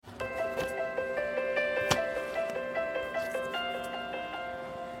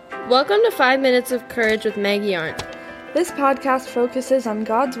Welcome to 5 Minutes of Courage with Maggie Arndt. This podcast focuses on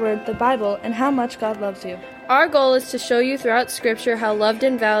God's Word, the Bible, and how much God loves you. Our goal is to show you throughout Scripture how loved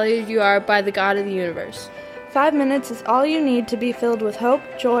and valued you are by the God of the universe. 5 minutes is all you need to be filled with hope,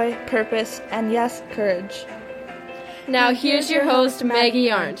 joy, purpose, and yes, courage. Now here's your host,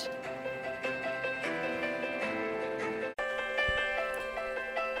 Maggie Arndt.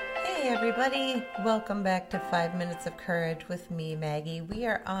 Hey everybody, welcome back to 5 Minutes of Courage with me, Maggie. We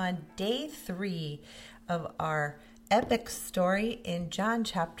are on day 3 of our epic story in John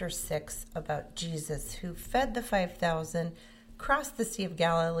chapter 6 about Jesus, who fed the 5,000, crossed the Sea of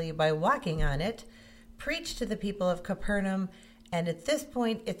Galilee by walking on it, preached to the people of Capernaum, and at this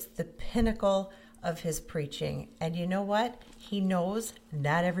point, it's the pinnacle of his preaching. And you know what? He knows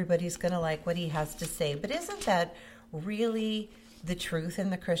not everybody's going to like what he has to say, but isn't that really the truth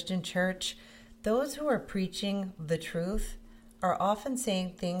in the Christian church? Those who are preaching the truth are often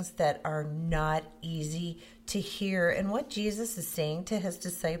saying things that are not easy to hear. And what Jesus is saying to his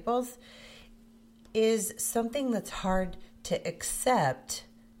disciples is something that's hard to accept,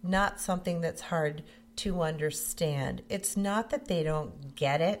 not something that's hard to understand. It's not that they don't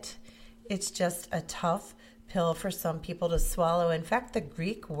get it. It's just a tough pill for some people to swallow. In fact, the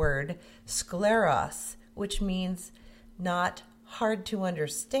Greek word skleros, which means not hard to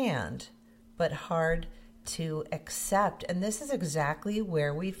understand, but hard to accept. And this is exactly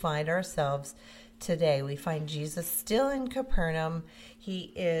where we find ourselves today. We find Jesus still in Capernaum.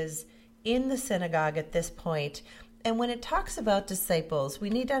 He is in the synagogue at this point. And when it talks about disciples, we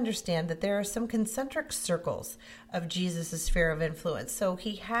need to understand that there are some concentric circles of Jesus' sphere of influence. So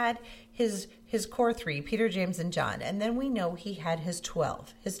he had his core three, Peter, James, and John. And then we know he had his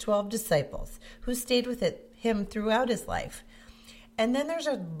 12 disciples who stayed with him throughout his life. And then there's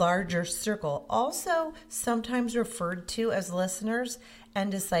a larger circle, also sometimes referred to as listeners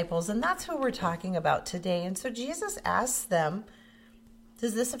and disciples. And that's who we're talking about today. And so Jesus asks them,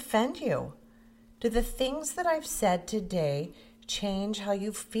 does this offend you? Do the things that I've said today change how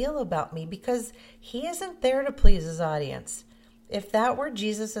you feel about me? Because he isn't there to please his audience. If that were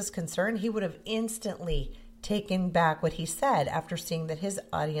Jesus' concern, he would have instantly taken back what he said after seeing that his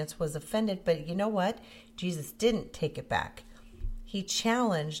audience was offended. But you know what? Jesus didn't take it back. He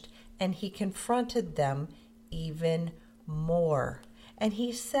challenged and he confronted them even more. And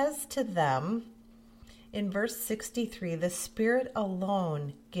he says to them in verse 63, the Spirit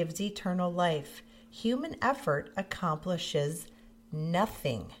alone gives eternal life. Human effort accomplishes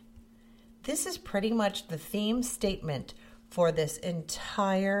nothing. This is pretty much the theme statement for this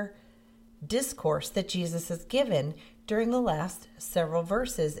entire discourse that Jesus has given during the last several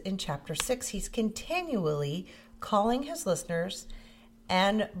verses in chapter 6. He's continually calling his listeners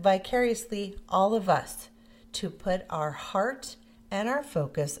and vicariously all of us to put our heart and our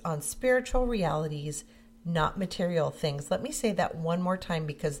focus on spiritual realities, not material things. Let me say that one more time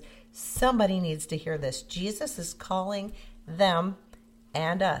because somebody needs to hear this. Jesus is calling them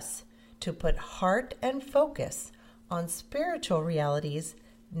and us to put heart and focus on spiritual realities,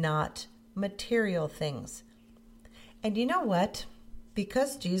 not material things. And you know what?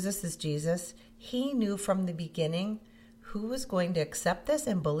 Because Jesus is Jesus, he knew from the beginning who was going to accept this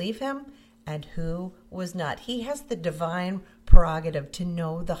and believe him and who was not. He has the divine prerogative to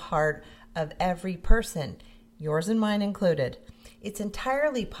know the heart of every person, yours and mine included. It's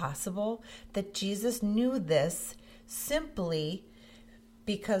entirely possible that Jesus knew this simply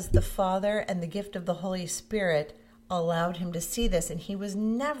because the Father and the gift of the Holy Spirit allowed him to see this, and he was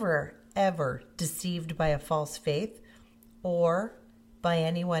never, ever deceived by a false faith or by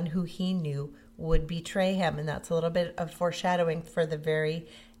anyone who he knew would betray him. And that's a little bit of foreshadowing for the very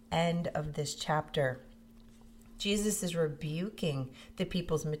end of this chapter. Jesus is rebuking the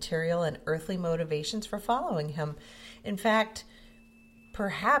people's material and earthly motivations for following him. In fact,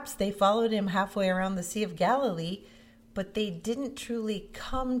 perhaps they followed him halfway around the Sea of Galilee, but they didn't truly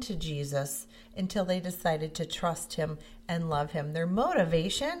come to Jesus until they decided to trust him and love him. Their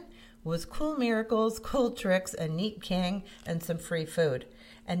motivation was cool miracles, cool tricks, a neat king, and some free food.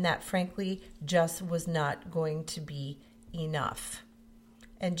 And that, frankly, just was not going to be enough.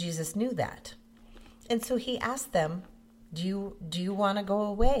 And Jesus knew that. And so he asked them, do you want to go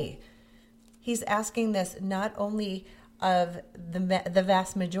away? He's asking this not only of the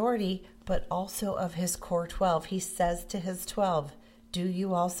vast majority, but also of his core 12. He says to his 12, do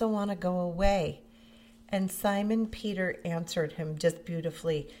you also want to go away? And Simon Peter answered him just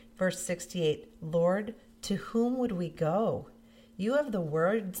beautifully. Verse 68, Lord, to whom would we go? You have the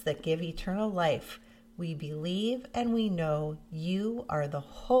words that give eternal life. We believe and we know you are the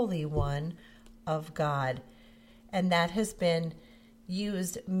Holy One of God. And that has been,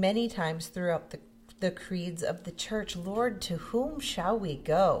 used many times throughout the creeds of the church. Lord, to whom shall we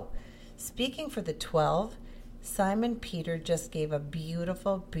go? Speaking for the 12, Simon Peter just gave a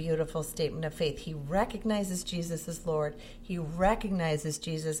beautiful, beautiful statement of faith. He recognizes Jesus as Lord. He recognizes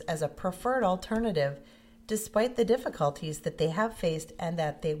Jesus as a preferred alternative, despite the difficulties that they have faced and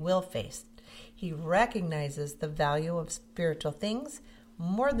that they will face. He recognizes the value of spiritual things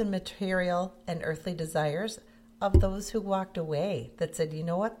more than material and earthly desires of those who walked away, that said, you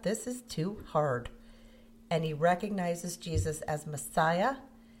know what, this is too hard. And he recognizes Jesus as Messiah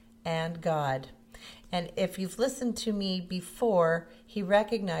and God. And if you've listened to me before, he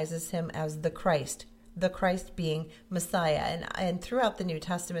recognizes him as the Christ being Messiah. And throughout the New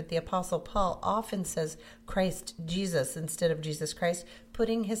Testament, the Apostle Paul often says Christ Jesus instead of Jesus Christ,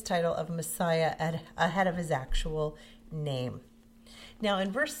 putting his title of Messiah ahead of his actual name. Now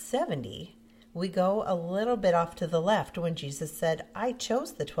in verse 70, we go a little bit off to the left when Jesus said, I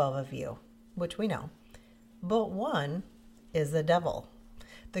chose the 12 of you, which we know, but one is the devil.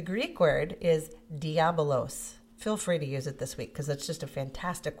 The Greek word is diabolos. Feel free to use it this week because it's just a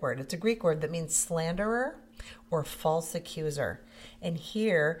fantastic word. It's a Greek word that means slanderer or false accuser. And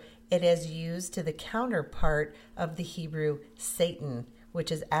here it is used to the counterpart of the Hebrew Satan,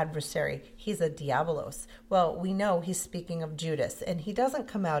 which is adversary. He's a diabolos. Well, we know he's speaking of Judas, and he doesn't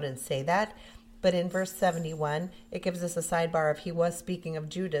come out and say that, but in verse 71, it gives us a sidebar of he was speaking of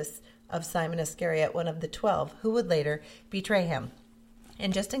Judas, of Simon Iscariot, one of the 12, who would later betray him.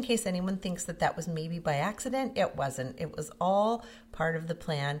 And just in case anyone thinks that was maybe by accident, it wasn't. It was all part of the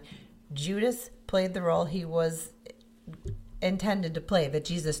plan. Judas played the role he was intended to play, that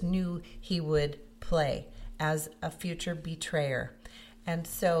Jesus knew he would play as a future betrayer. And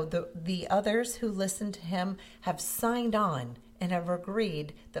so the others who listened to him have signed on and have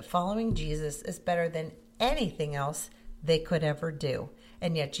agreed that following Jesus is better than anything else they could ever do.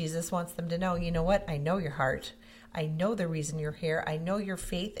 And yet Jesus wants them to know, you know what? I know your heart. I know the reason you're here. I know your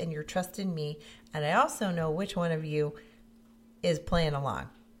faith and your trust in me. And I also know which one of you is playing along,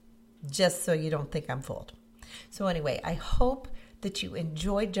 just so you don't think I'm fooled. So anyway, I hope that you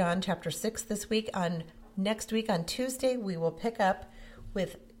enjoyed John chapter 6 this week. Next week on Tuesday, we will pick up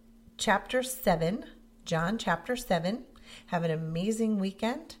with chapter 7, John chapter 7. Have an amazing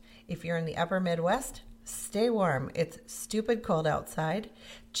weekend. If you're in the upper Midwest, stay warm. It's stupid cold outside.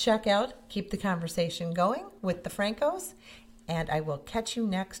 Check out Keep the Conversation Going with the Francos, and I will catch you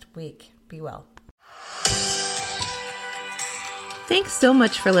next week. Be well. Thanks so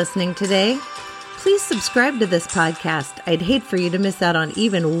much for listening today. Please subscribe to this podcast. I'd hate for you to miss out on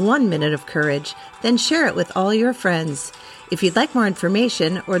even 1 minute of courage. Then share it with all your friends. If you'd like more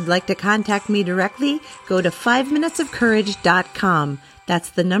information or would like to contact me directly, go to 5minutesofcourage.com. That's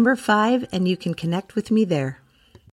the number 5, and you can connect with me there.